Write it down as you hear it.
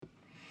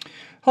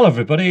Hello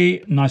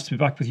everybody, nice to be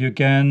back with you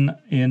again,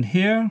 Ian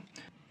here.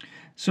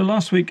 So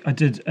last week I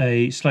did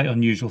a slightly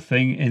unusual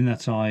thing in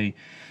that I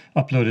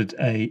uploaded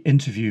a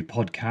interview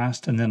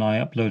podcast and then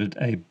I uploaded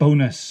a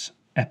bonus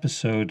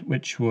episode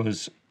which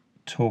was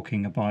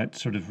talking about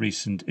sort of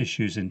recent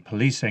issues in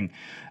policing.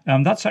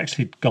 That's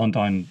actually gone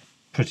down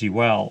pretty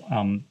well.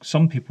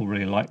 Some people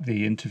really like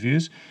the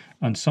interviews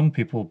and some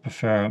people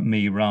prefer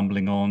me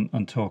rambling on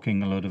and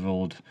talking a lot of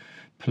old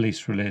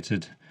police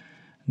related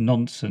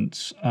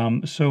nonsense.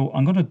 So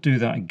I'm going to do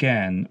that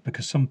again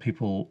because some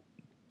people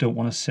don't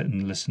want to sit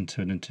and listen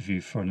to an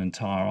interview for an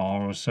entire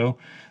hour or so.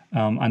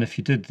 And if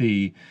you did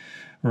the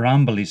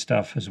rambly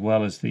stuff as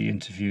well as the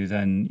interview,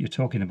 then you're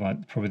talking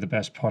about probably the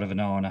best part of an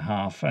hour and a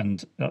half.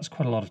 And that's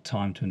quite a lot of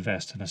time to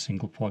invest in a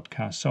single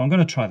podcast. So I'm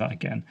going to try that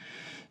again.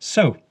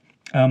 So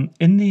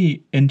in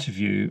the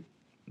interview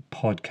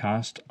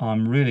podcast,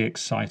 I'm really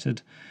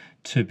excited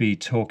to be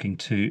talking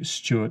to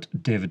Stuart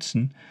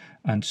Davidson.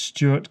 And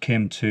Stuart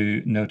came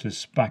to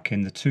notice back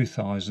in the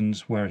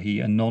 2000s where he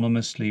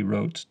anonymously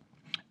wrote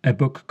a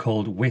book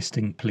called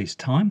Wasting Police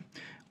Time,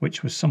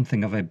 which was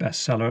something of a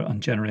bestseller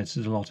and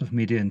generated a lot of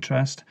media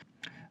interest.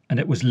 And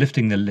it was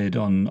lifting the lid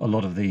on a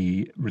lot of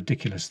the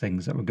ridiculous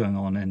things that were going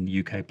on in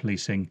UK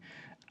policing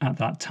at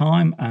that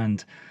time,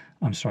 and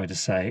I'm sorry to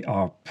say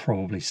are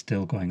probably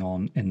still going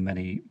on in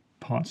many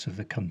parts of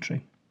the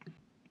country.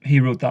 He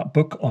wrote that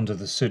book under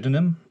the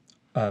pseudonym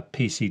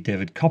PC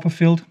David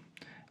Copperfield,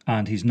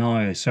 and he's now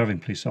a serving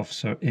police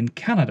officer in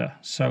Canada,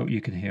 so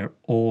you can hear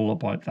all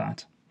about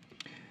that.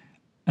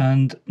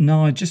 And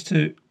now, just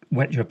to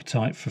whet your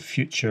appetite for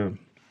future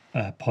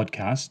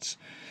podcasts,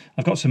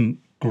 I've got some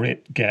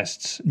great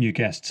guests, new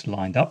guests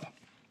lined up.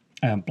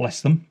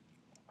 Bless them.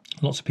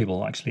 Lots of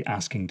people actually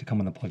asking to come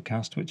on the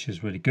podcast, which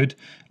is really good.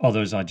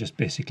 Others, I just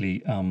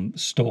basically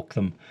stalk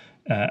them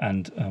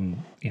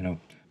and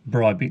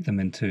browbeat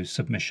them into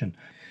submission.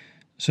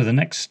 So the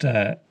next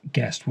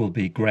guest will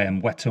be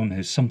Graham Whetton,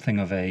 who's something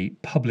of a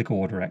public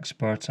order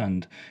expert,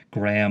 and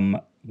Graham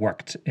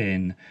worked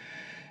in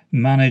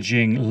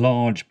managing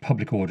large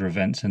public order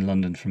events in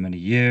London for many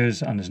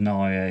years and is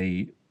now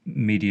a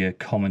media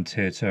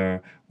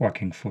commentator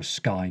working for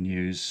Sky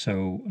News.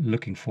 So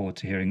looking forward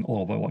to hearing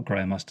all about what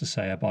Graham has to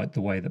say about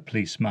the way that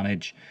police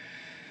manage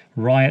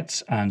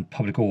riots and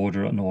public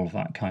order and all of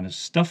that kind of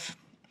stuff.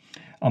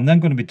 I'm then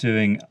going to be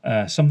doing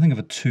something of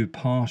a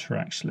two-parter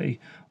actually,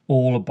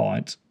 all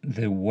about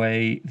the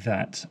way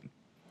that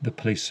the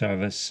police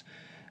service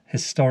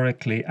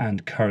historically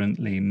and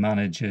currently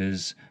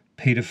manages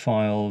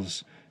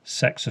paedophiles,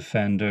 sex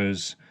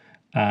offenders,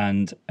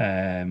 and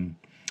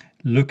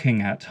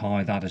looking at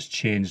how that has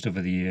changed over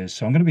the years.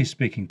 So I'm going to be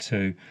speaking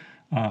to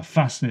a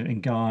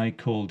fascinating guy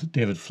called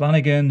David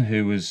Flanagan,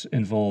 who was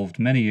involved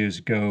many years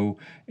ago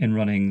in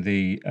running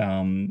the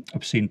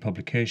Obscene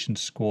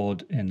Publications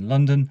Squad in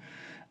London.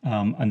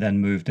 And then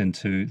moved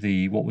into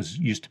what was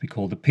used to be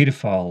called the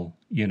paedophile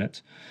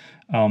unit.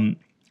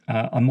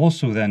 I'm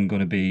also then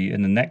going to be,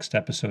 in the next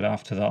episode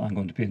after that, I'm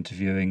going to be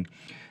interviewing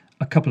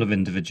a couple of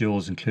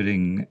individuals,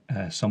 including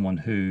someone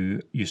who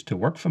used to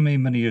work for me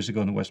many years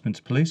ago in the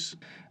Westminster Police.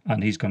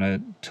 And he's going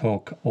to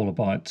talk all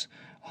about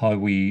how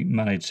we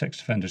manage sex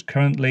offenders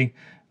currently.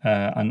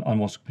 And I'm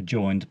also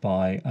joined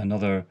by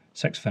another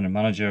sex offender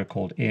manager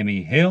called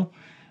Amy Hale,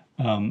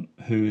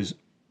 who's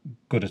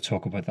going to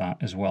talk about that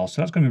as well.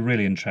 So that's going to be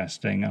really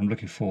interesting. I'm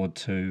looking forward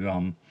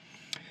to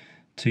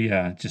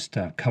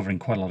covering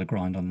quite a lot of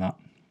ground on that.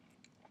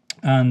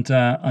 And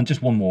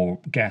just one more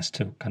guest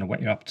to kind of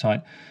whet your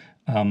appetite.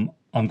 I'm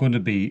going to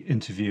be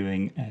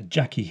interviewing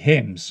Jackie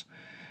Hames,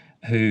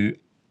 who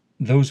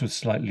those with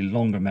slightly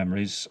longer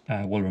memories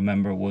will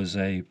remember was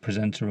a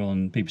presenter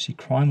on BBC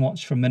Crime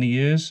Watch for many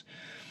years.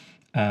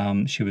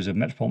 She was a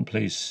Metropolitan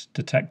Police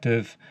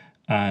detective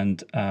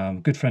and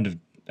good friend of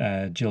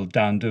Jill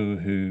Dando,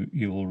 who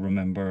you will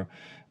remember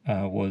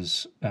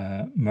was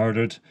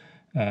murdered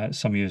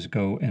some years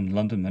ago in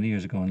London, many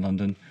years ago in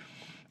London,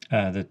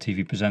 the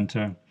TV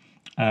presenter.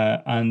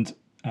 And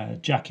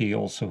Jackie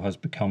also has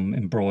become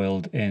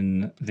embroiled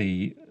in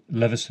the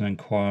Leveson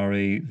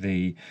inquiry,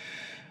 the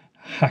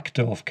Hacked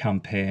Off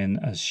campaign,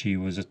 as she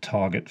was a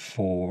target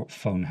for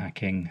phone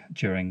hacking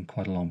during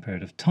quite a long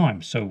period of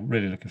time. So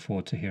really looking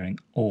forward to hearing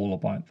all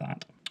about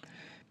that.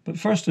 But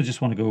first, I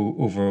just want to go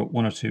over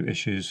one or two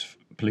issues,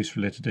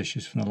 police-related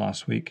issues from the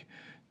last week,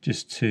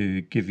 just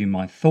to give you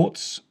my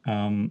thoughts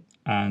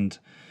and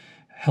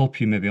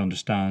help you maybe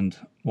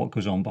understand what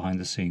goes on behind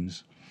the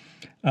scenes.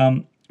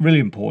 Really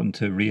important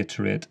to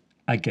reiterate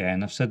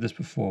again, I've said this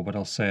before, but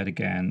I'll say it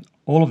again.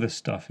 All of this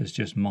stuff is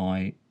just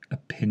my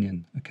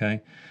opinion,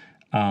 okay?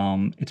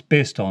 It's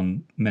based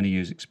on many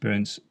years'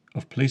 experience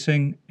of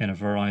policing in a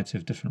variety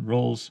of different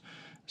roles,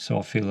 so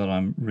I feel that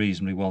I'm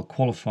reasonably well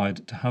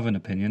qualified to have an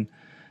opinion.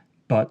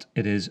 But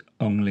it is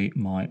only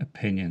my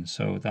opinion,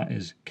 so that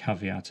is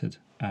caveated.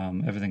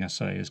 Everything I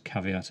say is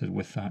caveated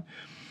with that.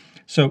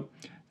 So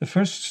the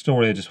first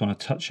story I just want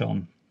to touch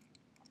on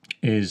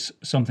is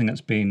something that's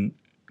been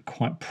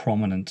quite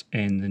prominent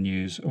in the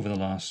news over the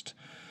last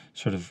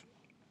sort of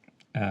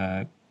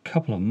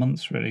couple of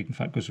months, really. In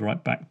fact, goes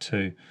right back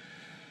to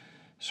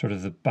sort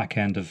of the back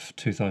end of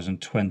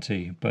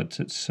 2020, but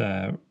it's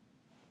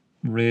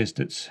raised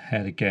its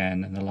head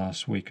again in the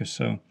last week or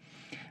so.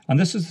 And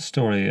this is the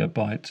story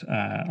about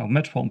a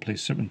Metropolitan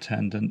Police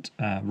Superintendent,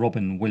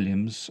 Robin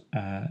Williams.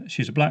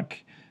 She's a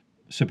black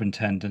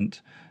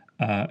superintendent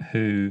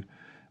who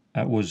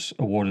was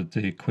awarded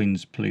the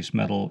Queen's Police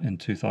Medal in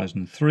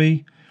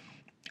 2003.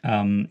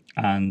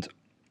 And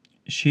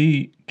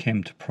she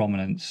came to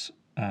prominence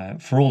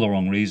for all the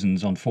wrong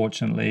reasons,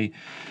 unfortunately.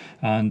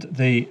 And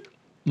the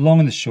long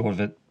and the short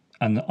of it,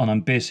 and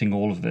I'm basing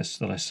all of this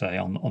that I say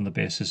on the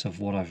basis of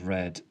what I've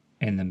read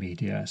in the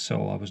media.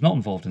 So I was not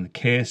involved in the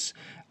case,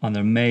 and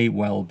there may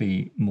well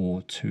be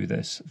more to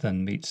this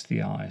than meets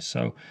the eye.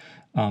 So,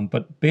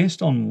 but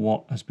based on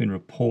what has been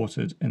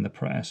reported in the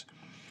press,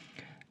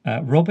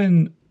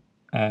 Robin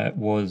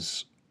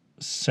was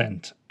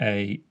sent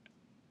a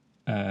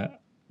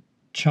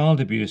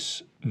child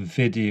abuse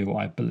video,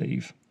 I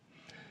believe,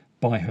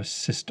 by her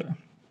sister,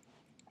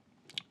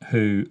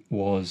 who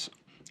was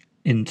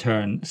in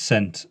turn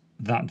sent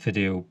that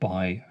video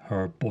by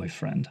her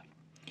boyfriend.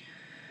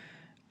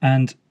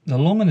 And the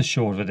long and the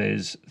short of it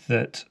is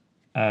that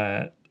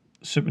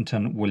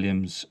Superintendent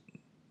Williams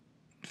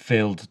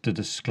failed to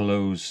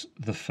disclose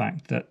the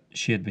fact that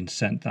she had been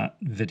sent that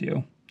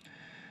video.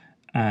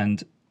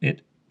 And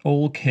it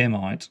all came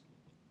out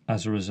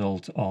as a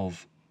result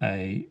of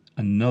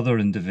another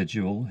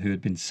individual who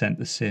had been sent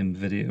the same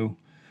video,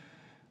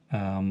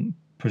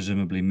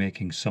 presumably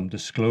making some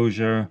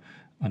disclosure.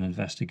 An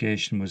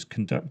investigation was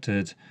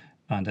conducted,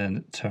 and then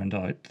it turned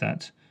out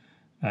that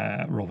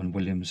Robin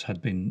Williams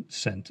had been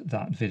sent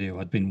that video,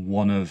 had been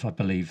one of, I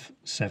believe,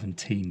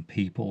 17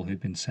 people who'd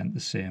been sent the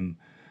same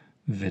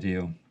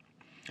video.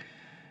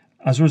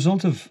 As a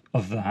result of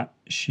that,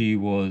 she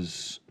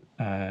was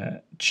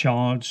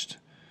charged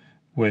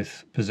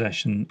with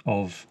possession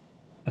of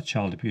a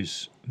child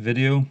abuse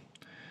video,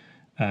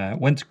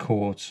 went to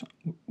court,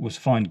 was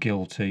found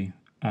guilty,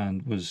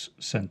 and was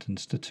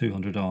sentenced to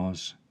 200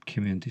 hours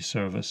community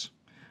service.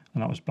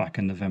 And that was back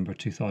in November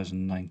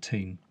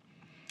 2019.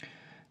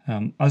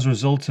 As a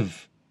result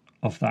of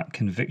that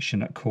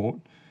conviction at court,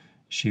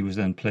 she was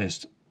then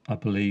placed, I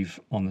believe,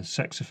 on the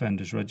sex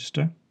offenders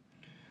register,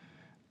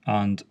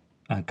 and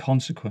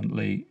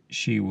consequently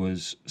she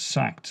was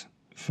sacked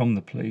from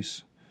the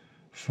police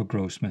for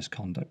gross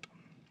misconduct.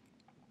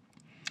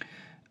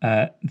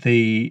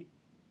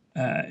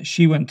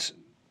 She went,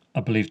 I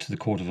believe, to the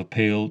Court of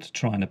Appeal to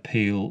try and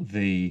appeal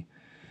the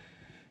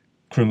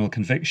criminal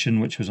conviction,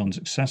 which was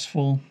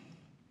unsuccessful,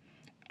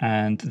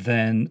 and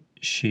then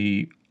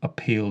she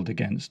appealed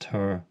against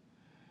her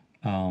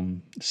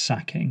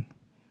sacking,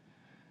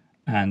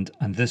 and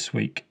this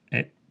week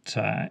it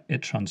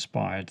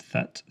transpired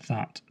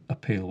that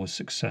appeal was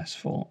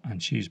successful,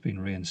 and she's been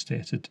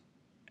reinstated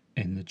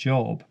in the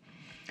job.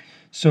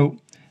 So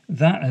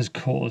that has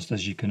caused,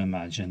 as you can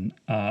imagine,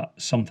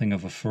 something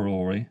of a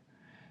furore,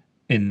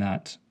 in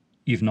that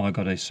you've now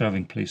got a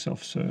serving police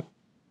officer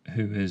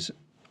who is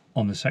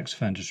on the sex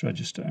offenders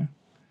register,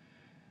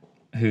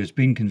 who has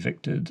been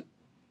convicted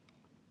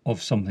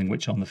of something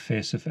which on the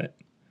face of it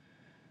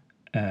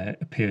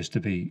appears to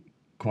be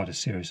quite a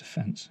serious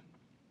offence.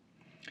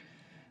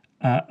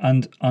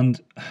 And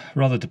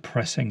rather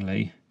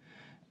depressingly,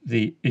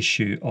 the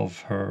issue of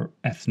her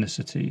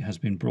ethnicity has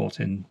been brought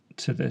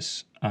into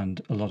this,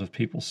 and a lot of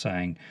people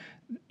saying,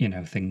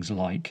 things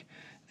like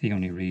the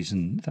only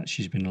reason that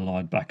she's been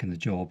allowed back in the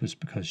job is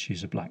because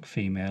she's a black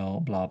female,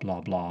 blah,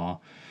 blah, blah.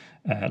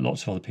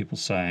 Lots of other people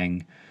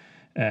saying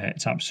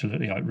it's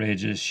absolutely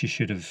outrageous, she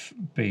should have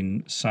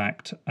been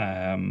sacked,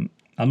 and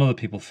other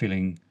people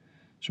feeling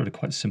sort of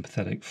quite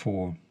sympathetic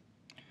for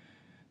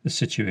the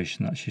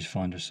situation that she's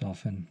found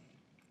herself in.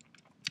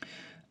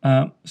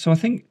 So I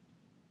think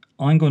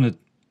I'm going to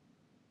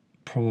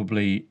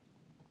probably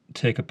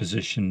take a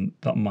position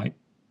that might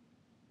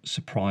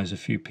surprise a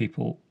few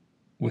people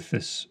with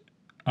this,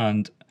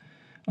 and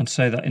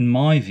say that, in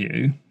my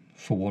view,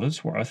 for what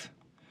it's worth,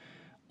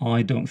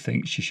 I don't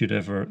think this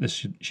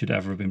should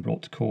ever have been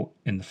brought to court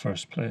in the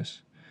first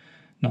place.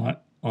 Now,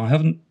 I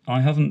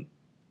haven't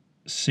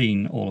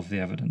seen all of the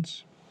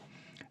evidence,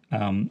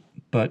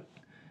 but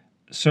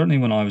certainly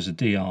when I was a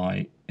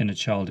DI in a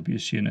child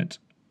abuse unit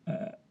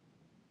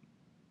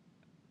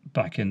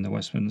back in the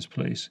West Midlands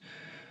Police,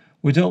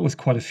 we dealt with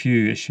quite a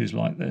few issues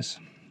like this,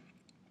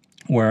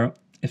 where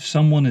if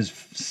someone is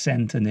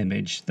sent an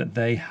image that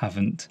they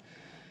haven't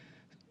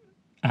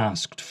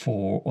asked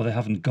for, or they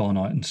haven't gone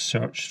out and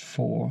searched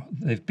for,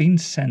 they've been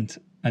sent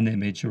an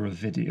image or a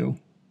video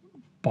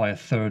by a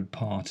third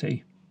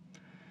party,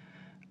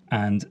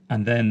 and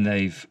then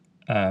they've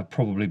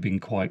probably been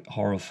quite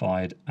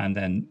horrified, and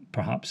then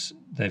perhaps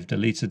they've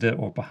deleted it,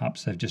 or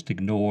perhaps they've just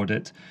ignored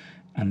it,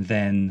 and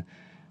then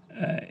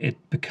it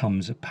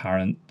becomes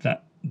apparent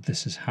that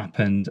this has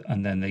happened,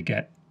 and then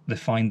they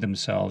find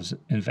themselves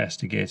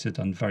investigated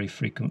and very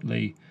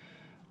frequently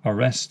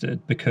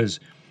arrested,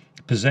 because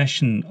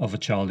possession of a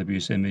child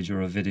abuse image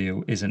or a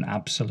video is an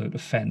absolute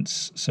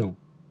offence. So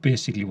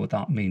basically what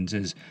that means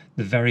is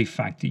the very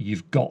fact that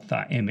you've got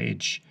that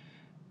image,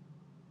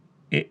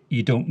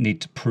 you don't need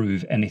to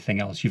prove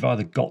anything else. You've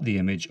either got the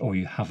image or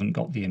you haven't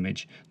got the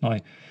image. Now,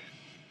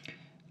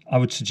 I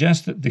would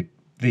suggest that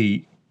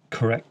the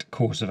correct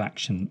course of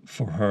action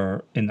for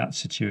her in that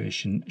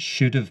situation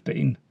should have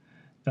been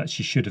that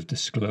she should have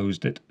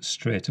disclosed it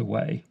straight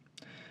away.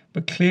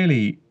 But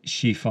clearly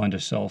she found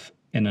herself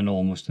in an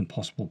almost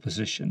impossible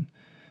position,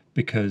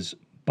 because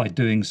by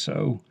doing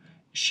so,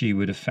 she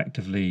would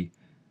effectively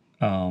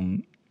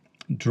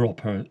drop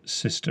her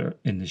sister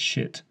in the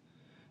shit,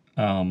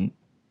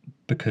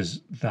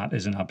 because that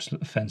is an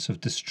absolute offence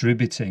of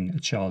distributing a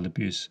child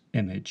abuse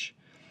image.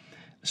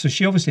 So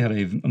she obviously had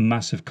a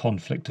massive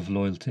conflict of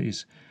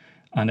loyalties,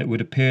 and it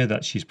would appear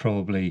that she's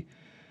probably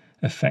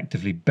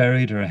effectively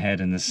buried her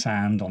head in the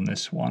sand on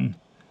this one,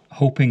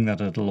 hoping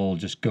that it'll all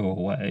just go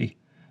away,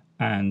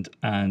 and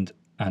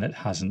it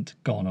hasn't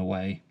gone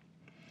away.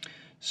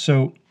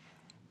 So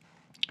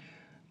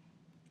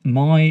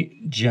my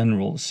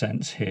general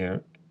sense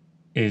here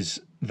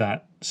is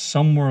that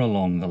somewhere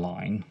along the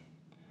line,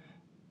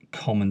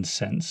 common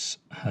sense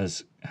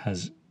has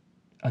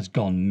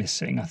gone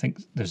missing. I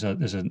think there's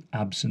an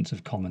absence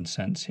of common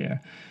sense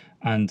here,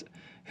 and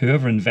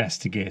whoever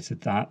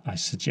investigated that, I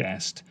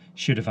suggest,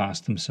 should have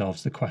asked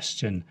themselves the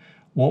question: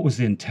 what was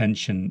the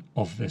intention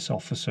of this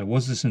officer?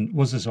 Is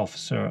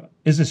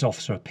this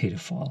officer a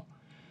paedophile?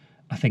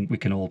 I think we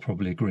can all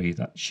probably agree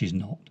that she's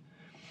not.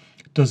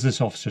 Does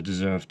this officer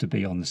deserve to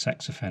be on the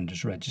sex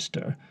offenders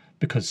register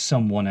because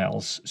someone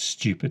else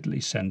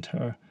stupidly sent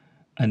her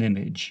an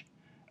image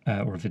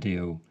or a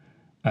video?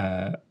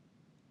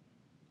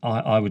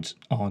 I would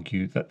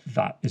argue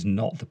that is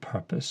not the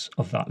purpose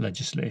of that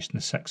legislation.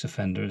 The sex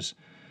offenders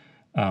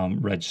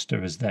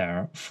register is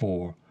there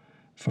for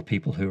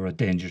people who are a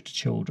danger to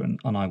children,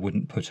 and I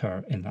wouldn't put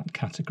her in that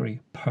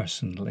category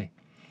personally.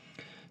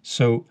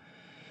 So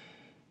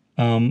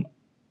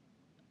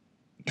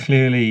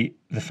clearly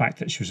the fact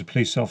that she was a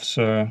police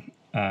officer,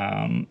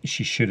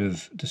 she should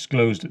have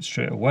disclosed it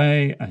straight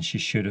away, and she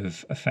should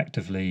have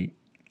effectively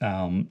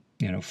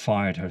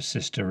fired her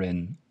sister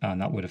in,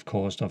 and that would have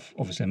caused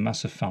obviously a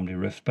massive family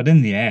rift. But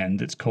in the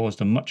end, it's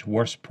caused a much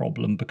worse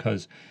problem,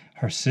 because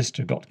her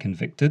sister got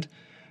convicted,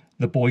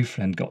 the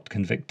boyfriend got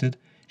convicted,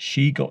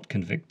 she got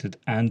convicted,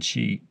 and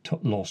she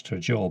lost her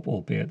job,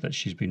 albeit that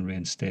she's been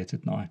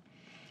reinstated now.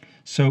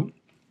 So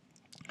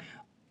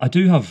I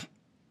do have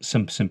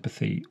some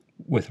sympathy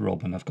with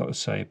Robin, I've got to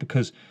say,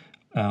 because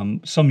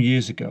some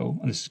years ago,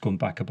 and this is going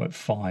back about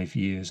 5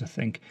 years, I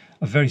think,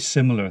 a very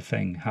similar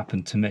thing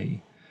happened to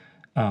me,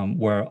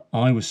 where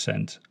I was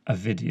sent a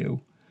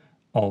video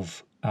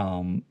of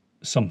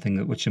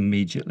something which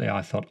immediately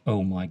I thought,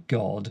 oh my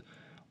God,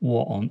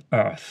 what on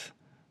earth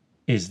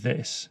is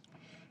this?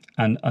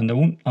 And I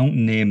won't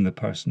name the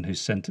person who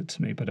sent it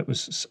to me, but it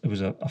was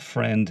a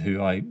friend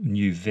who I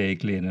knew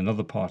vaguely in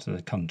another part of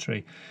the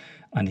country,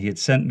 and he had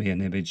sent me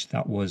an image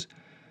that was,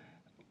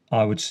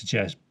 I would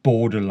suggest,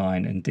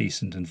 borderline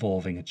indecent,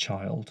 involving a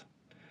child.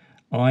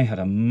 I had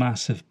a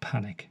massive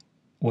panic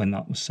when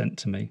that was sent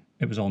to me.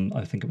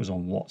 I think it was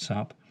on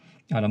WhatsApp.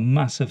 I had a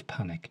massive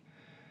panic,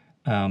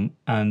 and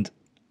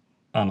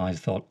I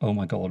thought, oh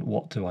my God,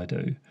 what do I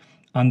do?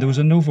 And there was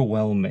an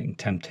overwhelming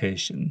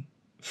temptation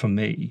for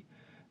me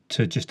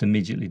to just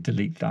immediately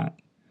delete that.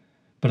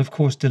 But of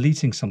course,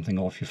 deleting something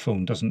off your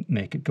phone doesn't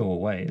make it go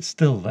away. It's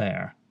still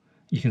there.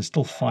 You can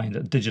still find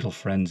it. Digital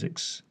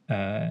forensics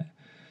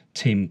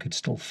team could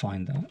still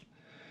find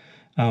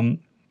that.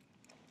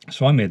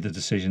 So I made the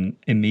decision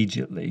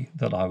immediately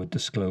that I would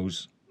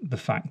disclose the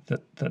fact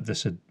that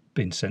this had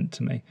been sent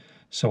to me.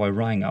 So I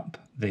rang up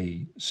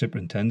the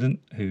superintendent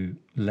who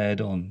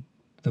led on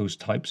those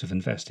types of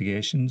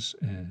investigations,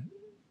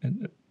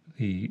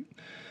 the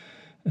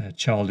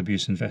child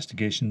abuse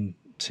investigation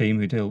team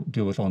who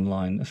deal with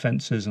online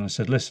offences, and I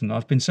said, listen,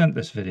 I've been sent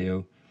this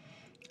video.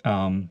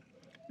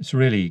 It's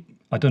really,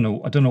 I don't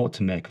know what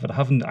to make of it. I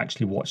haven't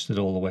actually watched it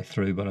all the way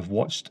through, but I've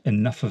watched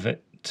enough of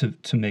it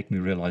to make me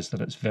realise that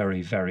it's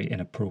very, very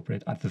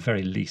inappropriate. At the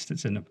very least,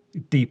 it's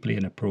deeply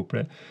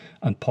inappropriate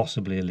and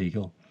possibly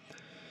illegal.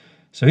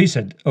 So he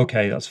said,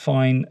 okay, that's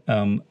fine.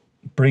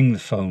 Bring the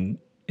phone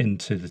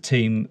into the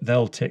team.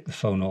 They'll take the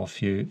phone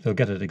off you. They'll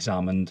get it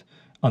examined,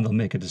 and they'll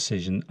make a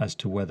decision as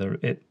to whether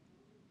it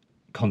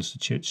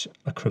constitutes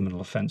a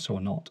criminal offence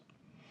or not.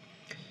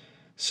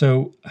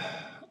 So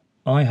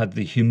I had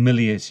the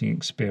humiliating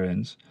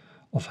experience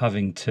of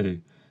having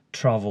to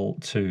travel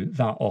to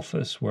that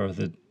office where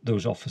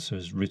those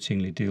officers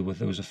routinely deal with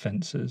those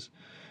offences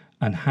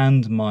and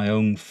hand my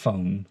own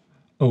phone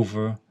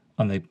over,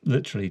 and they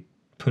literally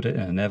put it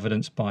in an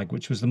evidence bag,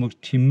 which was the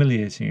most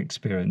humiliating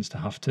experience to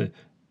have to,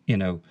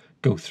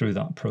 go through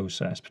that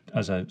process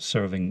as a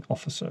serving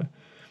officer.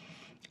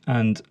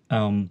 And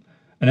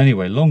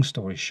anyway, long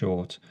story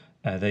short,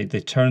 they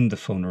turned the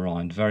phone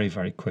around very,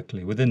 very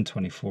quickly, within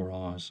 24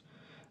 hours,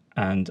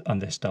 and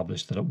they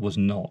established that it was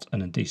not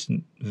an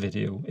indecent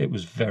video. It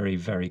was very,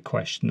 very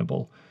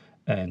questionable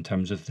in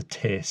terms of the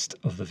taste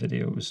of the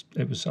video.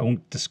 It was. I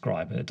won't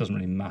describe it. It doesn't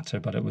really matter.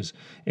 But it was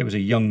a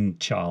young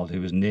child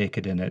who was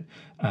naked in it,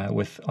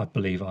 with, I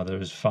believe, either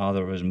his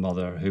father or his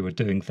mother, who were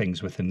doing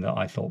things with him that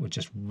I thought were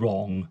just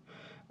wrong,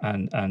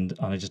 and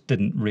I just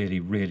didn't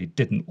really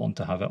didn't want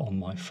to have it on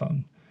my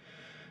phone.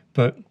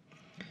 But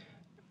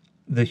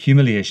the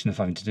humiliation of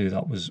having to do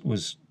that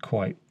was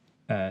quite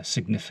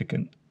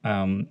significant,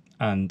 and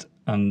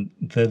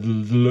the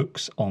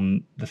looks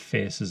on the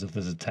faces of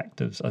the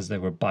detectives as they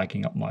were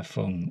bagging up my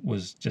phone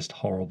was just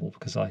horrible,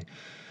 because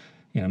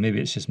maybe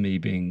it's just me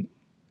being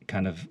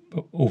kind of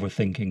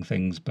overthinking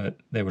things, but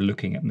they were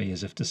looking at me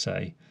as if to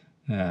say,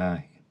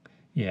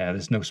 yeah,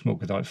 there's no smoke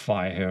without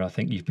fire here. I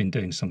think you've been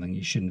doing something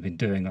you shouldn't have been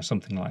doing, or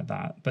something like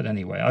that. But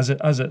anyway, as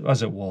it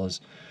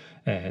was,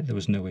 there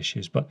was no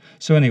issues. But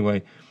so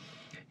anyway,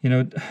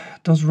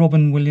 did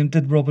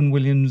Robin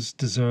Williams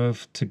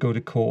deserve to go to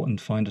court and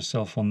find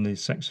herself on the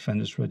sex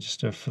offenders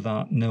register for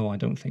that? No, I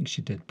don't think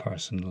she did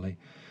personally.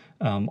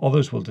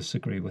 Others will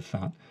disagree with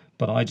that.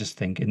 But I just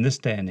think in this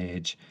day and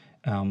age,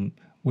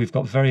 we've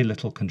got very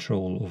little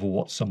control over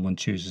what someone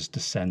chooses to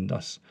send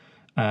us.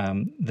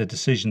 The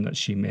decision that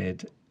she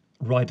made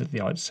right at the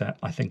outset,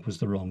 I think, was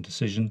the wrong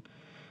decision.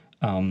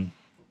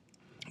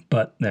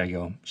 But there you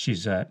go.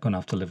 She's going to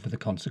have to live with the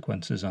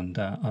consequences, and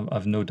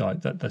I've no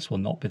doubt that this will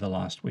not be the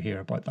last we hear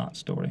about that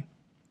story.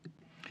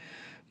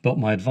 But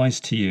my advice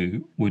to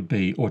you would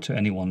be, or to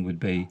anyone would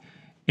be,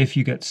 if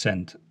you get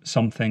sent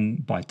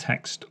something by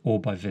text or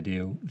by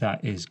video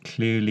that is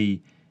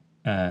clearly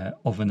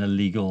of an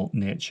illegal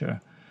nature,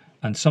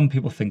 and some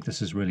people think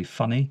this is really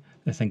funny,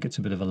 they think it's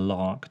a bit of a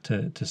lark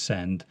to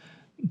send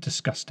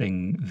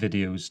disgusting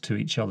videos to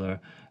each other,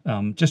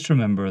 just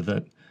remember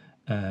that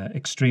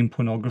extreme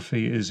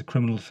pornography is a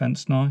criminal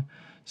offence now.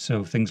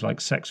 So things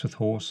like sex with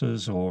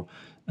horses, or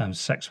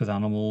sex with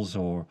animals,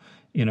 or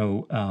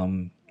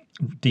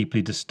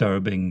deeply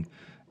disturbing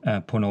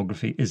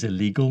pornography is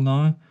illegal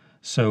now.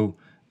 So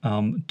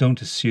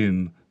don't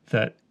assume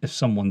that if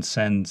someone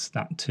sends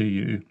that to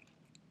you,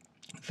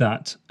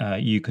 that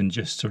you can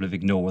just sort of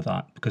ignore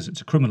that, because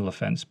it's a criminal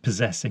offence.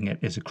 Possessing it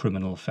is a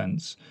criminal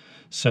offence.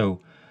 So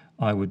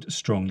I would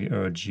strongly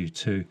urge you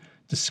to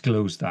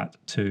disclose that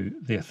to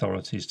the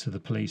authorities, to the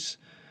police,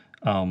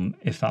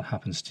 if that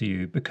happens to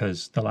you,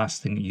 because the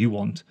last thing you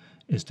want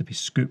is to be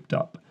scooped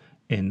up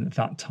in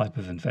that type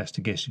of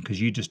investigation,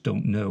 because you just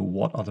don't know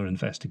what other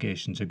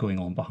investigations are going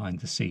on behind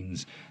the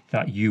scenes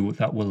that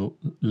will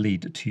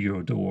lead to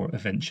your door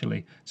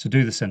eventually. So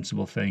do the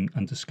sensible thing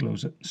and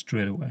disclose it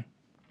straight away.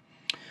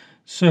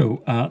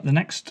 So the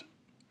next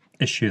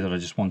issue that I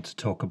just want to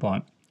talk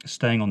about,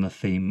 staying on the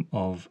theme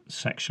of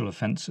sexual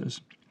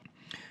offences,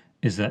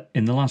 is that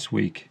in the last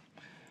week,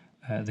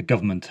 the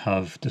government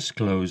have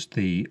disclosed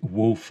the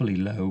woefully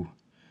low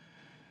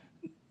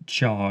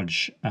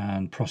charge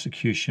and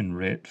prosecution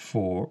rate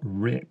for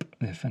rape,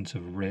 the offence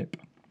of rape.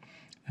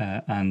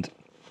 And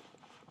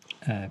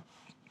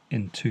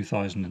in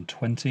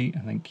 2020, I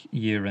think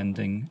year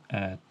ending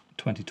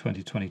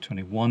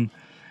 2020-2021,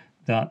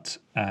 that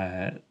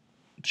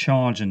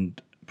charge and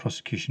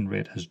prosecution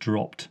rate has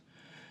dropped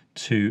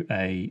to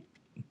a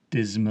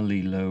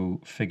dismally low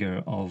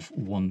figure of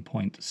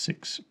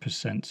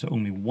 1.6%. So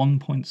only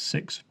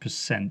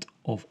 1.6%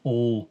 of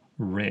all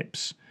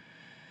rapes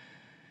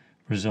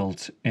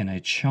result in a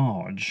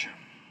charge,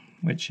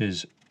 which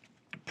is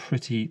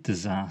pretty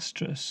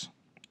disastrous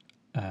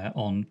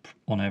on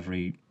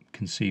every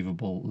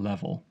conceivable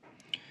level.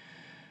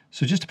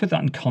 So just to put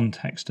that in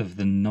context of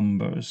the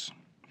numbers,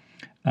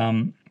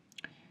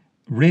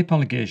 rape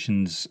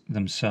allegations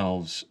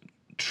themselves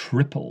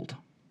tripled.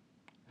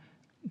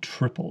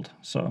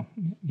 So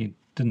you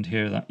didn't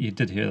hear that. You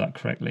did hear that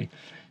correctly.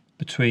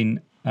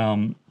 Between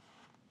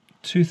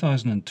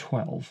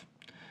 2012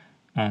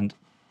 and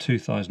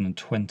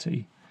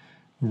 2020,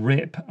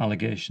 rape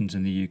allegations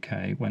in the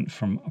UK went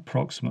from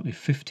approximately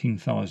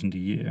 15,000 a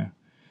year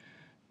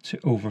to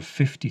over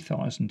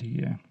 50,000 a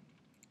year.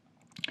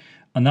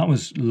 And that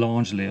was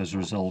largely as a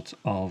result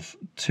of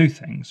two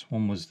things.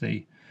 One was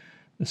the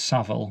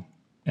Savile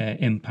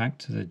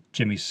impact, the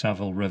Jimmy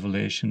Savile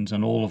revelations,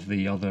 and all of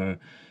the other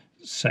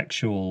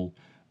sexual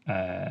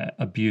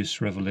abuse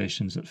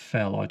revelations that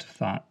fell out of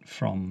that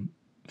from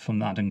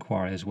that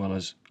inquiry, as well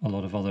as a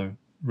lot of other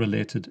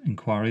related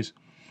inquiries,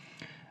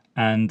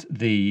 and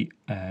the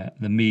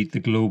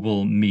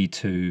global Me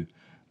Too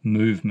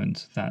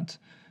movement that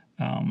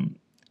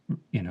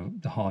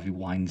the Harvey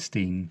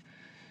Weinstein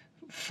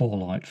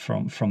fallout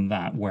from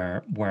that,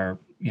 where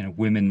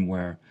women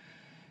were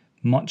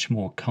much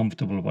more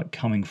comfortable about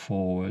coming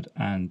forward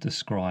and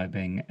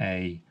describing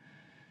a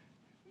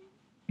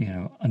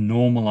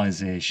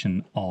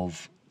normalization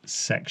of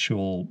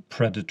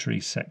predatory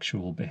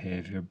sexual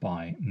behavior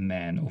by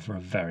men over a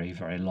very,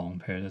 very long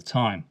period of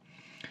time.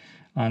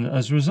 And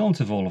as a result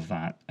of all of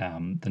that,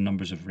 the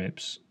numbers of rape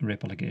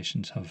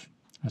allegations have,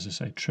 as I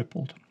say,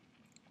 tripled.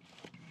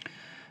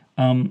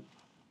 And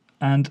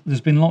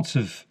there's been lots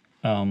of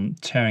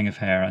tearing of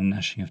hair and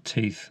gnashing of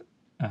teeth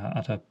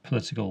at a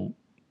political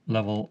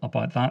level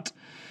about that.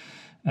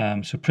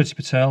 So Priti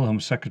Patel, Home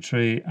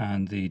Secretary,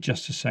 and the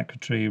Justice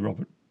Secretary,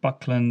 Robert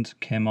Buckland,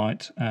 came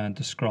out and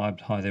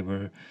described how they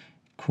were,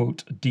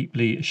 quote,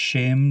 deeply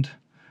ashamed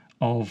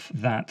of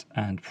that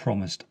and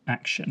promised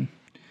action.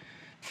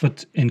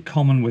 But in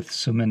common with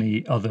so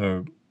many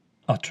other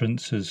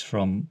utterances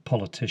from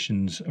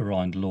politicians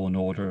around law and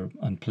order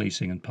and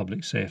policing and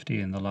public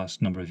safety in the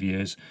last number of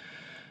years,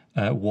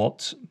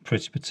 what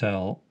Priti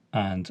Patel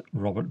and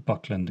Robert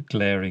Buckland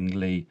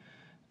glaringly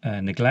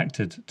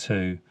neglected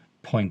to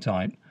point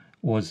out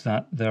was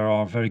that there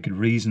are very good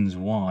reasons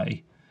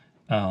why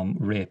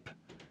rape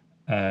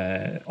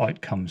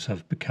outcomes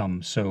have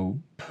become so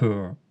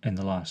poor in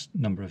the last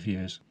number of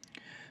years.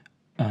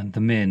 And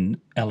the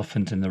main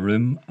elephant in the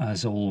room,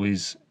 as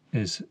always,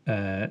 is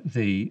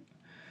the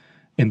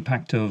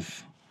impact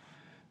of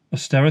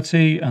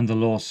austerity and the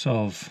loss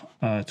of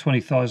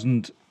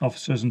 20,000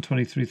 officers and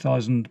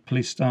 23,000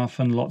 police staff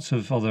and lots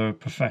of other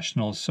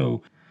professionals.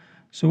 So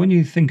when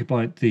you think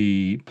about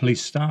the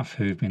police staff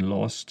who've been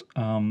lost,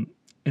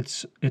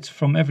 it's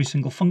from every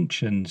single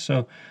function.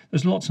 So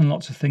there's lots and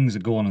lots of things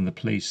that go on in the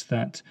police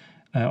that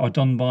are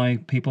done by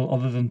people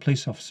other than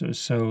police officers.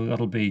 So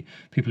that'll be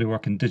people who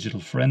work in digital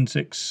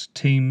forensics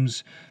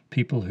teams,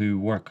 people who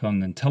work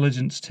on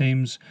intelligence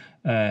teams.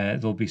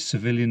 There'll be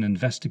civilian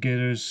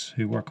investigators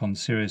who work on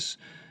serious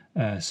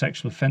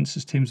sexual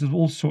offences teams. There's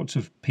all sorts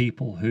of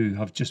people who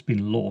have just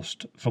been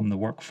lost from the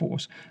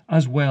workforce,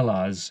 as well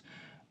as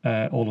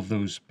all of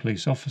those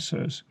police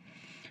officers.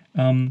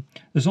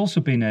 There's also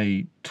been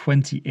a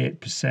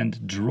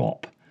 28%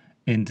 drop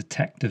in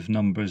detective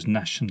numbers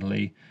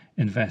nationally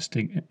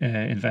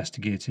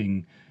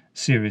investigating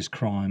serious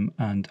crime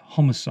and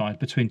homicide.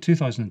 Between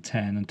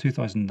 2010 and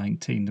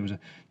 2019, there was a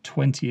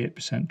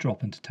 28%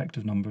 drop in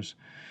detective numbers.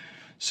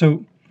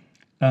 So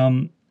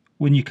when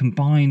you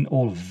combine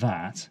all of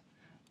that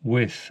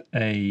with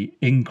a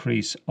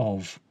increase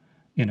of,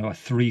 a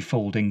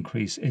threefold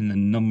increase in the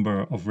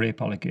number of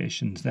rape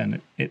allegations, then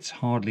it's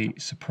hardly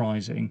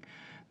surprising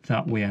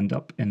that we end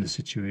up in the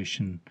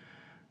situation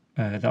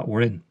that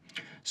we're in.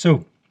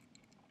 So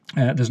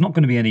there's not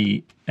going to be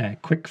any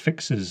quick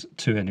fixes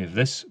to any of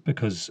this,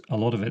 because a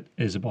lot of it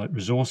is about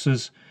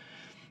resources,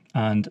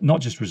 and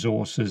not just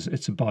resources,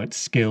 it's about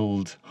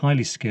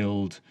highly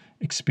skilled,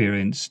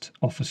 experienced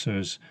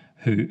officers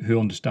who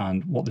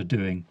understand what they're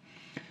doing.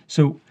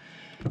 So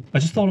I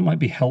just thought it might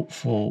be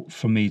helpful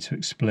for me to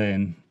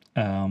explain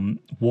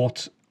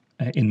what,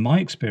 in my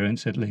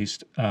experience at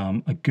least,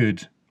 a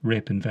good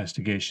rape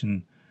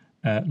investigation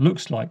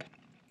looks like.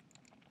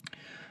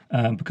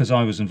 Because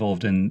I was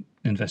involved in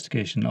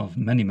investigation of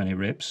many, many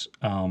rapes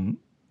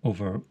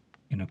over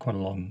quite a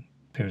long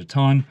period of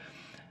time,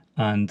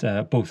 and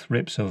both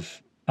rapes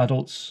of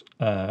adults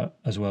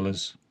as well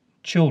as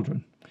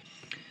children.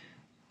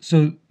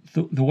 So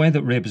the way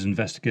that rape is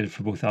investigated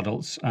for both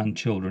adults and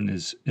children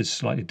is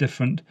slightly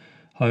different.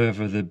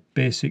 However, the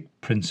basic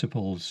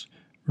principles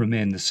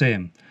remain the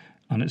same,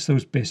 and it's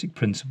those basic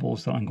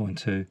principles that I'm going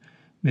to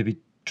maybe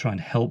try and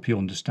help you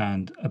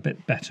understand a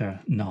bit better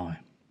now.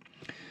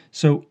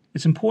 So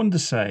it's important to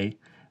say,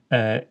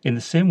 in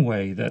the same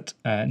way that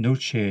no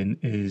chain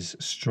is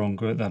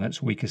stronger than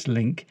its weakest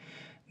link,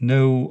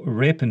 no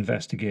rape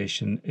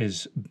investigation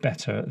is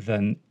better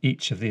than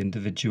each of the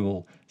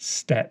individual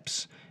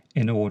steps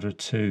in order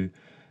to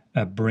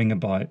bring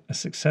about a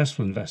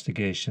successful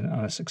investigation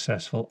and a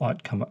successful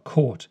outcome at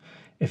court.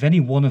 If any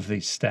one of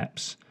these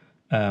steps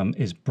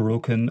is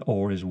broken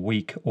or is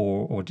weak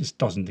or just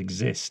doesn't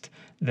exist,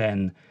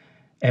 then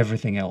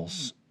everything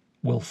else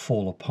will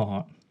fall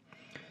apart.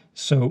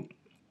 So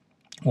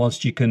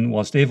whilst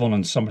Avon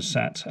and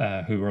Somerset,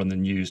 who were on the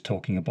news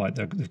talking about,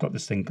 they've got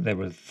this thing, they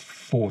were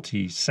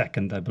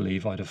 42nd, I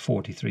believe, out of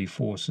 43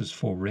 forces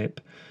for rape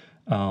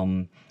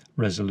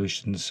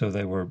resolutions. So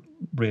they were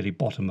really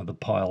bottom of the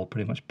pile,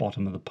 pretty much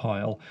bottom of the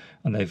pile.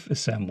 And they've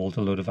assembled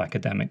a load of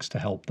academics to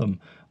help them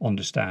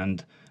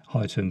understand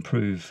how to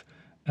improve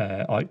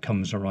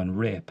outcomes around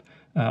rape.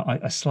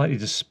 I slightly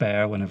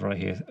despair whenever I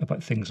hear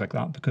about things like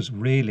that, because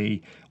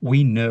really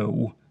we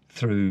know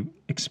through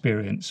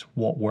experience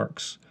what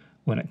works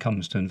when it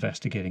comes to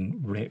investigating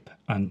rape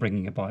and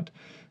bringing about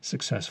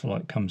successful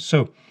outcomes.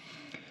 So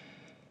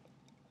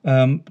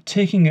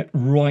taking it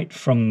right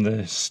from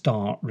the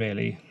start,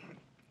 really.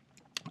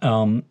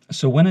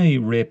 So when a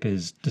rape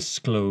is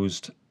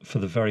disclosed for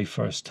the very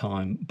first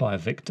time by a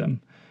victim,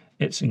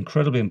 it's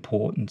incredibly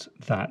important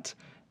that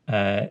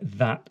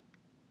that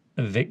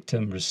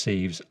victim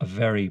receives a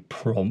very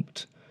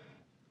prompt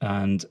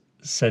and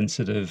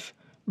sensitive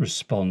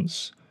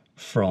response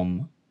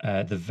from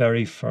the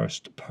very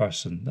first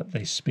person that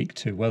they speak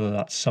to, whether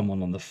that's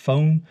someone on the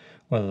phone,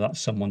 whether that's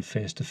someone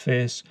face to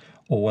face,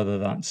 or whether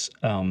that's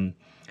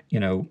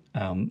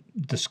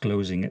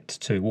disclosing it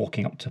to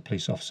walking up to a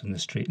police officer in the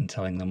street and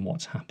telling them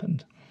what's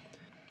happened.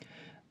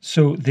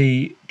 So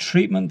the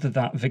treatment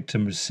that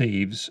victim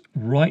receives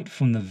right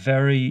from the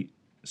very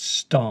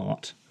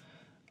start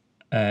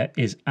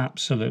is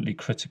absolutely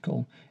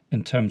critical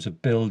in terms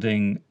of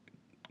building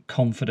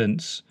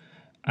confidence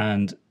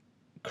and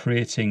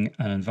creating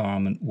an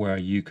environment where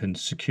you can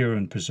secure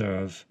and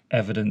preserve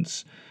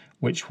evidence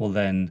which will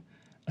then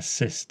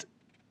assist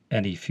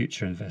any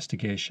future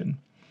investigation.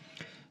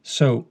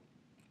 So,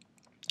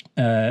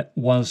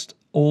 whilst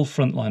all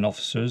frontline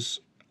officers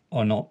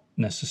are not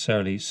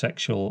necessarily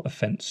sexual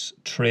offence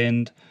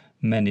trained,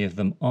 many of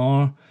them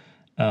are,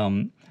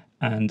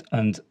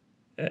 and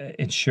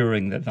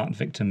ensuring that that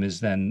victim is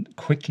then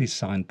quickly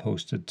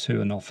signposted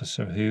to an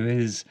officer who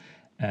is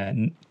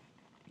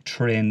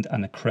trained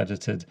and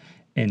accredited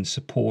in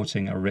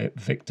supporting a rape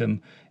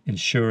victim,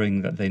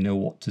 ensuring that they know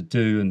what to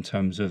do in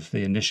terms of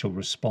the initial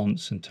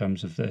response, in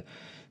terms of the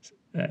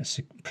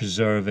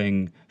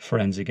preserving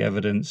forensic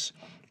evidence,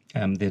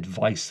 the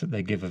advice that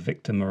they give a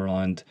victim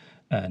around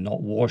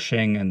not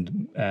washing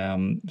and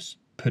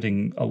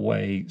putting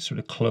away sort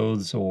of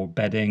clothes or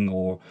bedding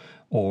or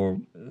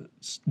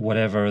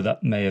whatever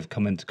that may have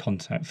come into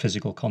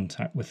physical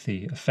contact with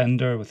the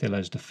offender, with the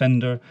alleged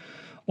offender,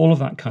 all of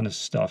that kind of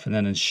stuff. And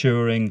then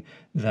ensuring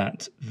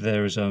that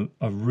there's a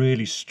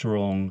really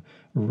strong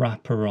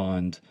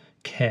wraparound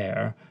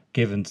care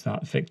given to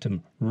that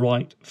victim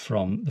right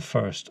from the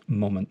first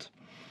moment.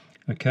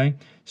 Okay,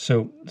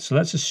 so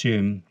let's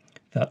assume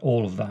that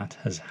all of that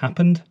has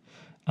happened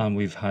and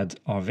we've had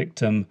our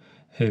victim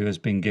who has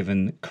been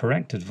given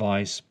correct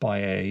advice by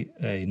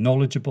a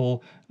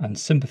knowledgeable and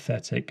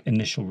sympathetic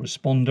initial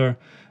responder,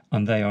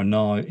 and they are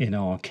now in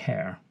our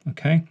care.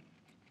 Okay,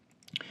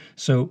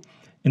 so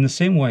in the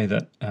same way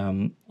that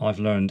I've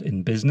learned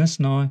in business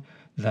now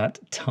that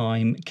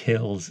time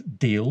kills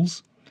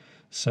deals,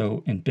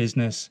 so in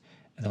business,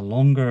 the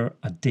longer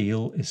a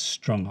deal is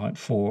strung out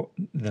for,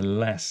 the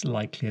less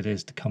likely it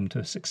is to come to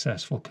a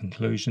successful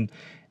conclusion.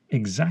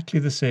 Exactly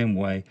the same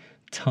way,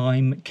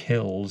 time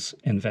kills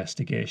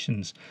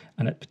investigations,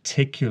 and it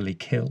particularly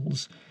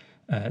kills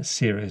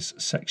serious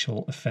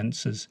sexual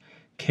offences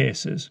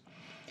cases,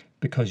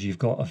 because you've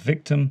got a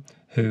victim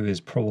who is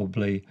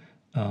probably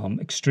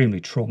extremely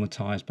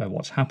traumatised by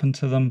what's happened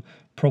to them,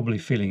 probably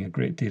feeling a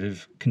great deal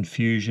of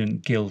confusion,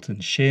 guilt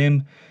and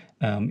shame.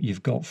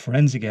 You've got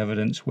forensic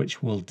evidence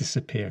which will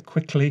disappear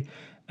quickly,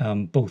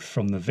 both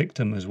from the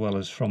victim as well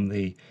as from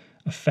the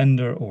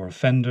offender or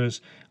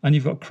offenders, and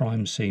you've got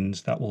crime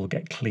scenes that will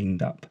get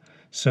cleaned up.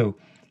 So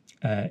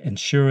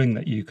ensuring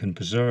that you can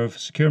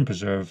secure and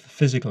preserve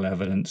physical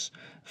evidence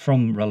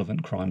from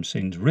relevant crime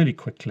scenes really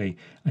quickly,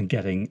 and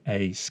getting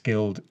a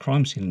skilled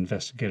crime scene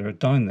investigator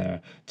down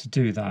there to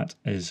do that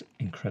is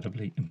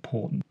incredibly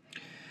important.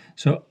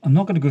 So I'm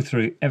not going to go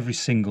through every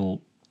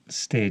single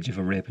stage of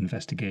a rape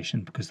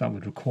investigation, because that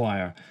would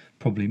require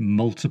probably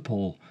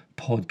multiple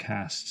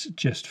podcasts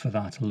just for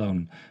that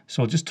alone.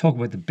 So I'll just talk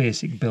about the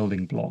basic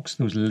building blocks,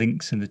 those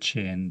links in the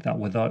chain that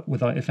without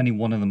if any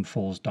one of them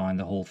falls down,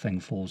 the whole thing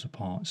falls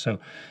apart. So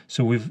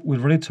we've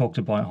already talked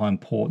about how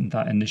important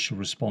that initial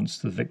response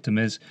to the victim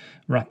is,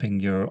 wrapping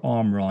your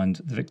arm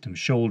around the victim's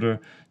shoulder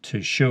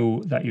to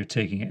show that you're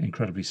taking it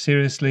incredibly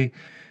seriously.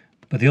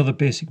 But the other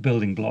basic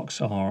building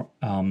blocks are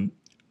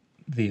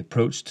the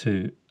approach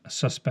to a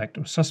suspect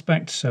or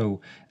suspects. So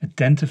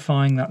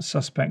identifying that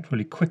suspect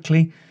really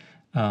quickly.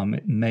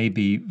 It may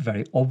be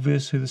very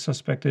obvious who the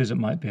suspect is. It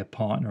might be a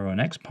partner or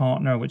an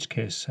ex-partner, in which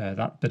case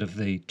that bit of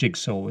the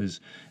jigsaw is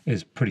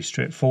pretty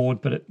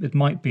straightforward. But it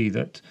might be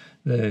that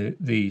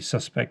the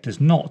suspect is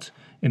not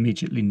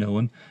immediately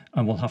known,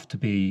 and will have to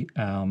be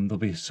there'll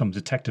be some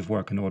detective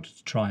work in order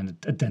to try and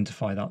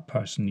identify that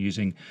person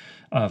using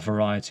a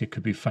variety. It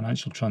could be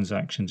financial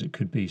transactions, it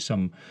could be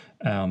some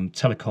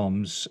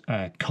telecoms,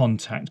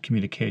 contact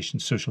communication,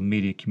 social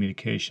media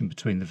communication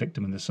between the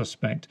victim and the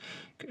suspect,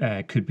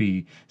 could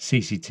be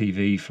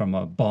CCTV from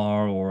a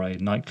bar or a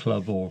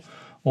nightclub or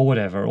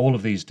whatever, all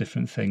of these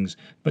different things.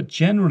 But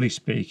generally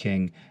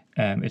speaking,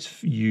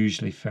 it's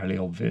usually fairly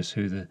obvious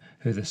who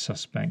the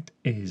suspect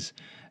is.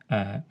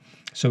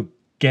 So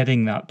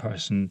getting that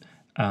person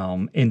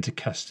into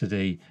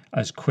custody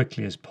as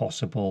quickly as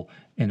possible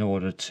in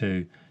order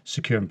to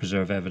secure and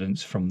preserve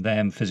evidence from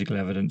them, physical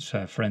evidence,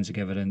 forensic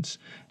evidence,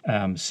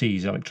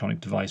 seize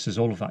electronic devices,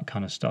 all of that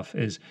kind of stuff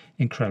is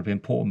incredibly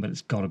important, but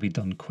it's got to be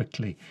done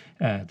quickly.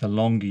 The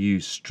longer you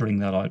string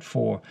that out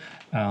for,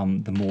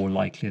 the more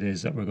likely it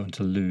is that we're going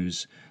to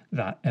lose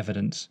that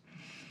evidence.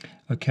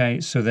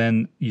 Okay, so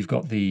then you've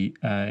got the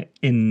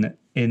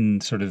in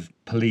sort of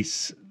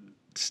police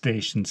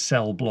station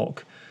cell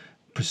block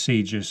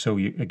procedures. So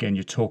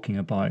you're talking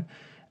about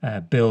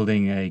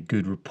building a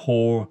good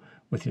rapport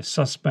with your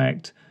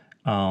suspect,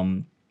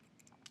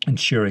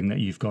 ensuring that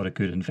you've got a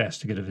good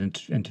investigative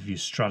interview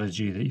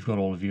strategy, that you've got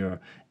all of your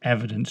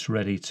evidence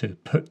ready to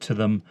put to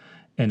them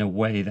in a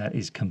way that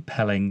is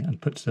compelling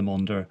and puts them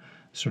under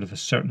sort of a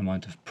certain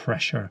amount of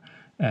pressure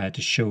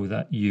to show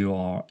that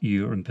you're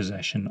in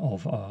possession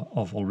of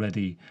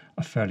already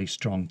a fairly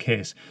strong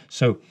case.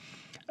 So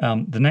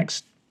the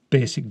next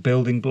basic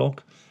building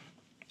block,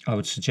 I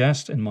would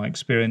suggest, in my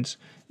experience,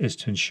 is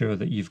to ensure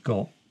that you've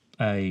got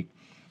a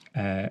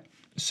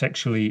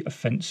sexually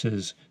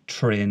offences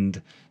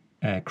trained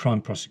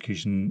crime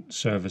prosecution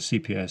service,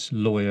 CPS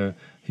lawyer,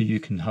 who you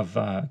can have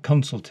a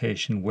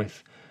consultation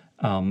with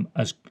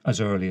as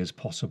early as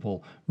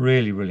possible.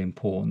 Really, really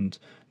important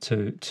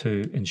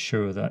to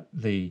ensure that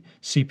the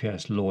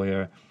CPS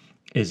lawyer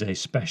is a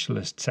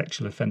specialist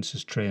sexual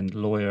offences trained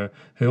lawyer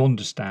who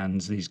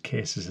understands these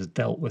cases, has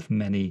dealt with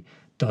many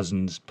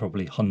dozens,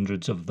 probably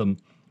hundreds of them,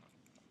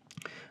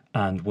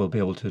 and will be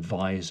able to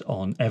advise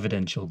on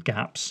evidential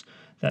gaps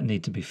that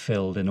need to be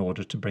filled in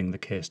order to bring the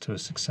case to a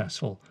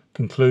successful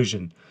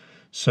conclusion.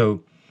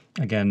 So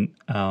again,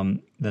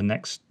 the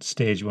next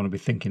stage you want to be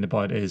thinking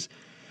about is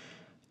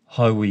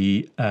how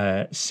we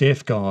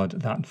safeguard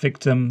that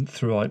victim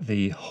throughout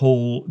the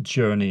whole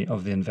journey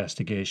of the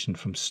investigation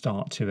from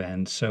start to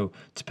end. So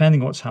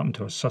depending on what's happened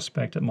to our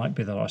suspect, it might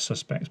be that our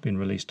suspect's been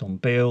released on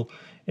bail.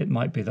 It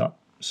might be that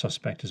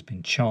suspect has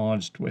been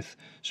charged with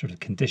sort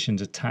of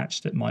conditions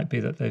attached. It might be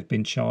that they've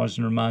been charged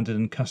and remanded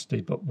in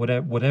custody. But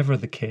whatever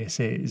the case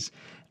is,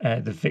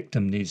 the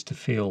victim needs to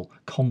feel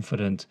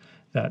confident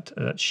that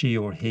she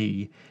or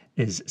he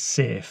is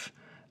safe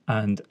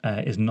and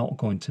is not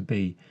going to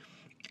be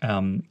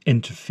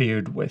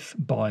interfered with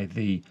by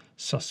the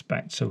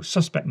suspect. So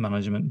suspect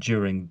management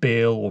during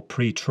bail or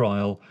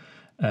pre-trial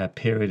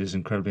period is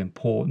incredibly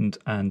important,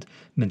 and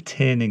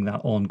maintaining that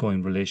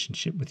ongoing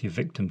relationship with your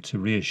victim to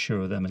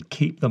reassure them and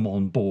keep them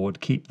on board,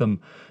 keep them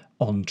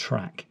on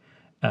track,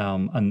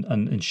 and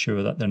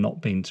ensure that they're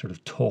not being sort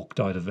of talked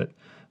out of it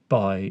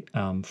by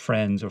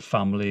friends or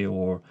family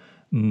or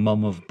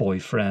mum of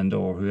boyfriend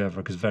or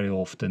whoever, because very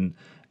often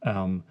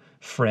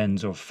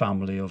friends or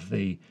family of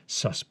the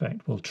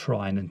suspect will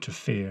try and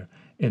interfere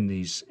in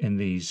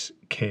these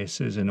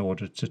cases in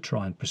order to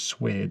try and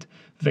persuade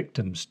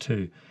victims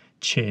to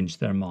change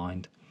their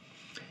mind.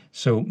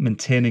 So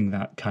maintaining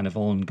that kind of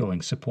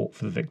ongoing support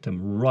for the victim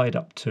right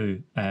up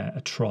to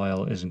a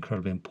trial is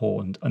incredibly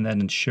important, and then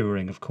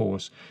ensuring, of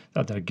course,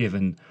 that they're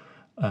given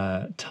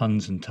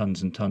tons and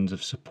tons and tons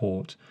of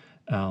support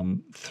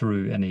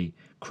through any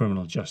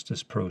criminal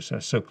justice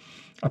process. So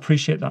I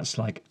appreciate that's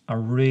like a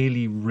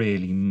really,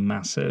 really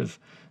massive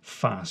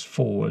fast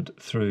forward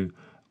through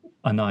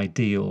an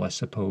ideal, I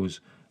suppose,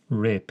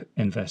 rape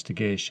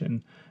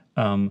investigation.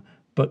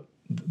 But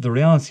the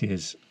reality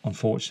is,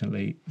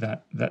 unfortunately,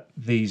 that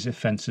these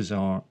offences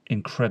are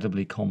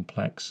incredibly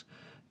complex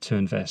to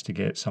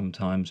investigate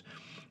sometimes.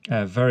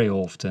 Very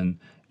often,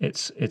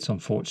 it's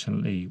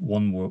unfortunately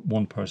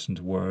one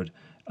person's word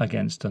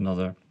against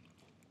another.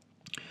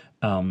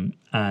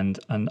 And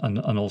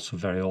also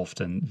very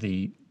often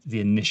the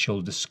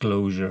initial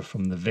disclosure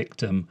from the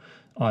victim,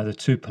 either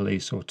to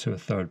police or to a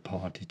third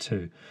party,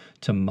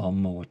 to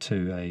mum or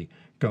to a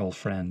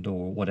girlfriend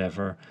or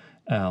whatever,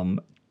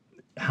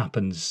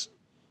 happens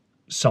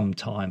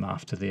sometime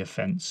after the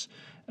offence.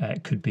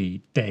 It could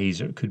be days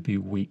or it could be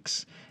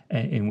weeks,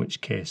 in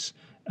which case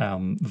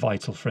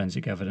vital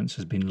forensic evidence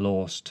has been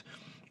lost.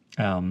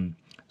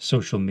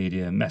 Social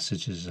media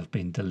messages have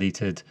been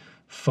deleted,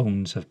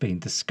 phones have been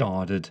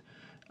discarded,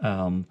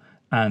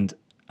 and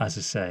as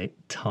I say,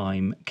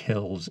 time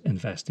kills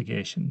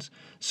investigations.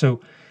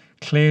 So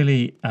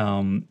clearly,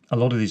 a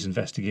lot of these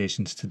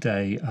investigations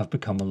today have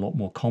become a lot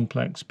more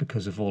complex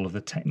because of all of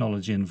the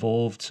technology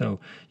involved. So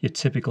your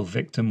typical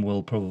victim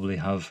will probably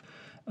have,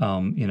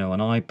 an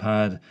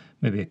iPad,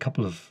 maybe a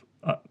couple of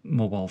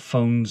mobile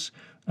phones,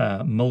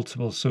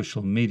 multiple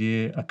social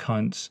media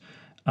accounts,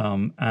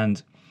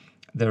 and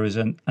there is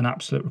an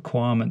absolute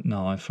requirement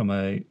now from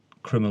a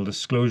criminal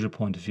disclosure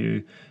point of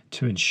view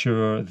to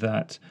ensure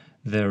that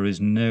there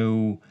is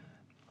no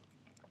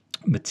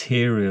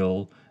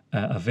material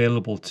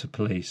available to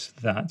police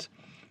that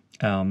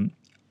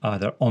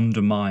either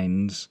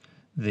undermines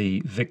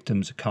the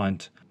victim's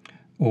account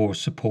or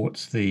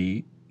supports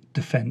the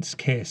defence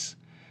case.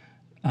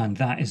 And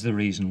that is the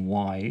reason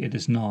why it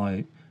is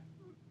now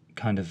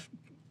kind of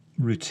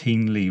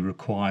routinely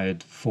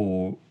required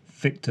for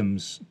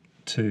victims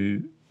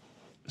to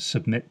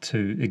submit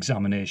to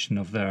examination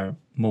of their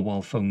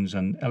mobile phones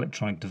and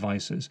electronic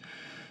devices.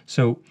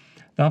 So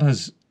that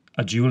has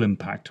a dual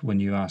impact when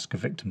you ask a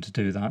victim to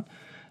do that.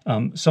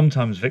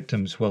 Sometimes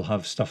victims will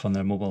have stuff on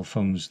their mobile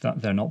phones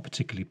that they're not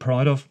particularly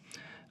proud of,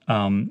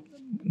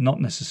 not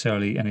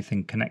necessarily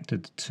anything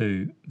connected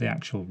to the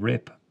actual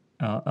rape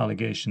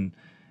allegation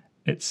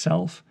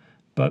itself,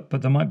 but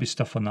there might be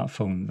stuff on that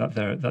phone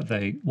that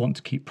they want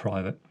to keep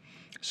private.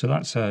 So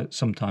that's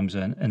sometimes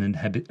an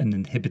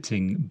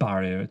inhibiting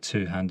barrier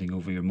to handing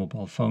over your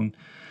mobile phone.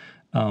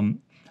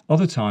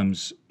 Other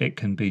times it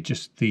can be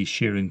just the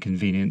sheer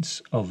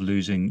inconvenience of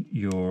losing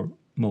your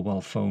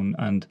mobile phone,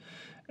 and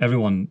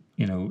everyone,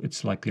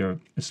 it's like your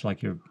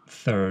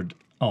third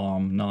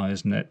arm now,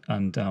 isn't it?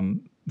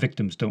 And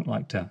victims don't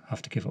like to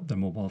have to give up their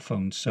mobile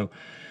phones. So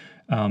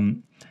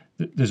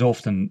there's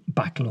often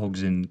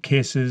backlogs in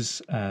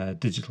cases.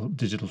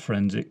 Digital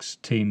forensics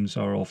teams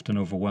are often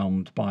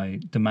overwhelmed by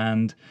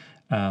demand.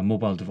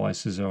 Mobile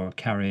devices are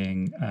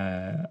carrying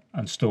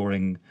and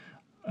storing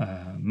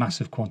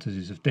massive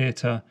quantities of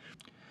data.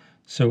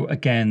 So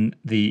again,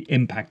 the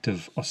impact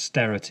of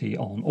austerity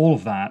on all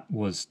of that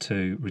was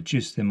to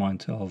reduce the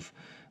amount of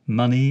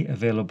money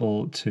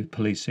available to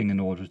policing in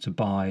order to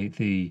buy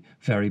the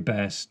very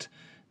best,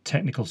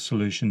 technical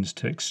solutions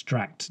to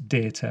extract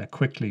data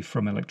quickly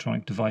from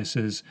electronic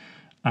devices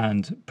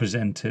and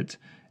present it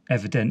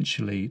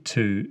evidentially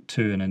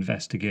to an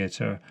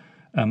investigator.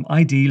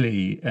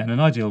 Ideally, in an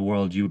ideal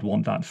world, you would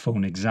want that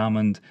phone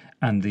examined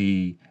and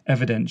the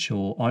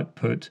evidential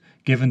output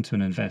given to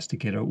an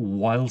investigator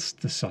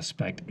whilst the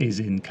suspect is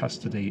in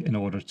custody in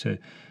order to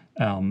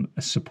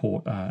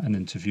support an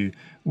interview,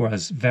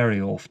 whereas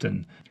very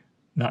often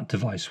that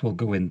device will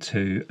go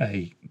into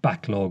a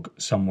backlog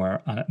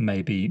somewhere and it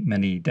may be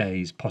many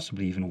days,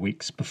 possibly even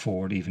weeks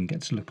before it even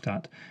gets looked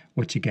at,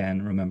 which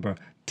again, remember,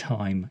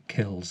 time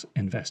kills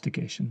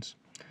investigations.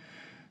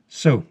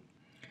 So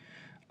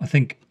I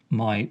think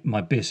my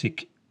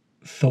basic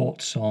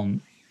thoughts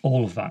on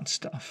all of that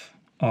stuff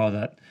are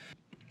that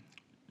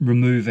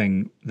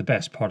removing the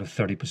best part of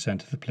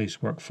 30% of the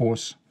police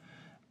workforce,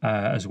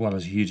 as well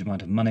as a huge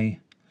amount of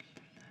money,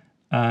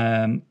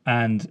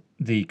 and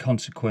the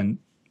consequent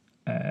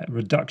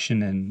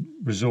reduction in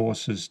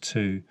resources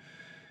to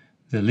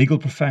the legal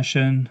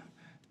profession,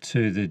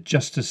 to the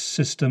justice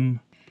system,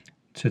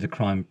 to the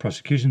crime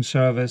prosecution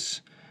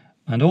service,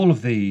 and all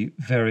of the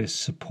various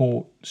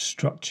support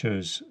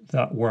structures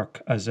that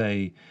work as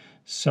a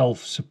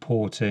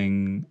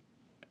self-supporting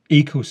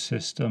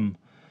ecosystem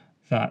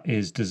that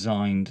is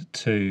designed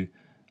to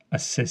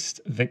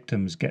assist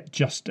victims get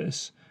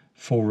justice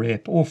for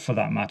rape, or for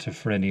that matter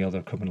for any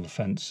other criminal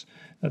offence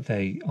that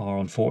they are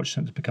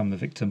unfortunate to become the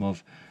victim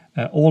of.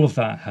 All of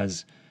that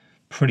has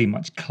pretty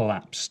much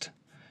collapsed.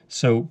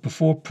 So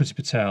before Priti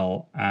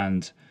Patel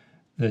and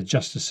the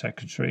Justice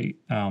Secretary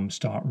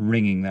start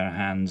wringing their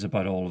hands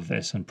about all of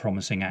this and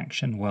promising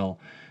action, well,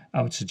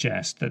 I would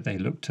suggest that they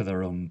look to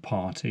their own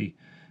party,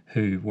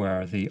 who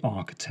were the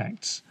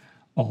architects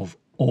of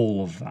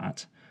all of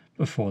that,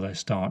 before they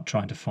start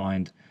trying to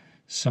find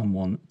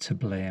someone to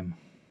blame.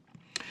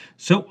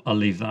 So I'll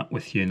leave that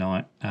with you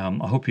now.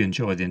 I hope you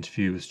enjoyed the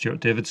interview with Stuart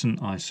Davidson.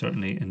 I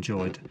certainly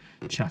enjoyed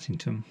chatting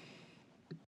to him.